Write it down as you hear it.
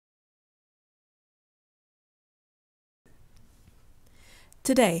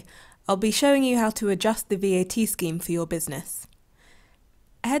Today, I'll be showing you how to adjust the VAT scheme for your business.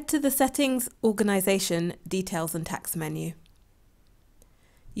 Head to the Settings, Organisation, Details and Tax menu.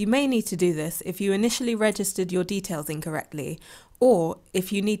 You may need to do this if you initially registered your details incorrectly, or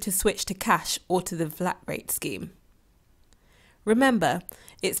if you need to switch to cash or to the flat rate scheme. Remember,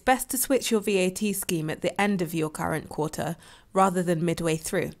 it's best to switch your VAT scheme at the end of your current quarter rather than midway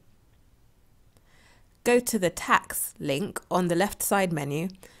through. Go to the Tax link on the left side menu,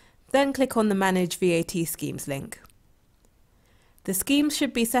 then click on the Manage VAT Schemes link. The schemes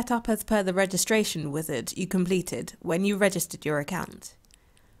should be set up as per the registration wizard you completed when you registered your account.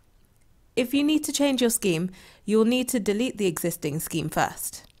 If you need to change your scheme, you'll need to delete the existing scheme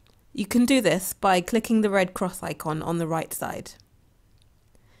first. You can do this by clicking the red cross icon on the right side.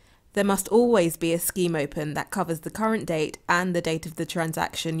 There must always be a scheme open that covers the current date and the date of the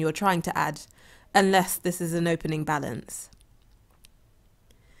transaction you're trying to add, unless this is an opening balance.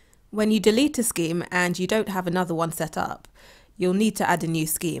 When you delete a scheme and you don't have another one set up, you'll need to add a new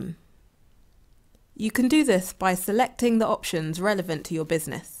scheme. You can do this by selecting the options relevant to your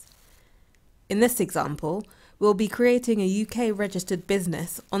business. In this example, we'll be creating a UK registered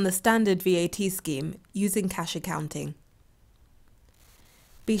business on the standard VAT scheme using cash accounting.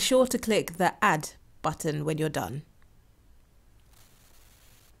 Be sure to click the Add button when you're done.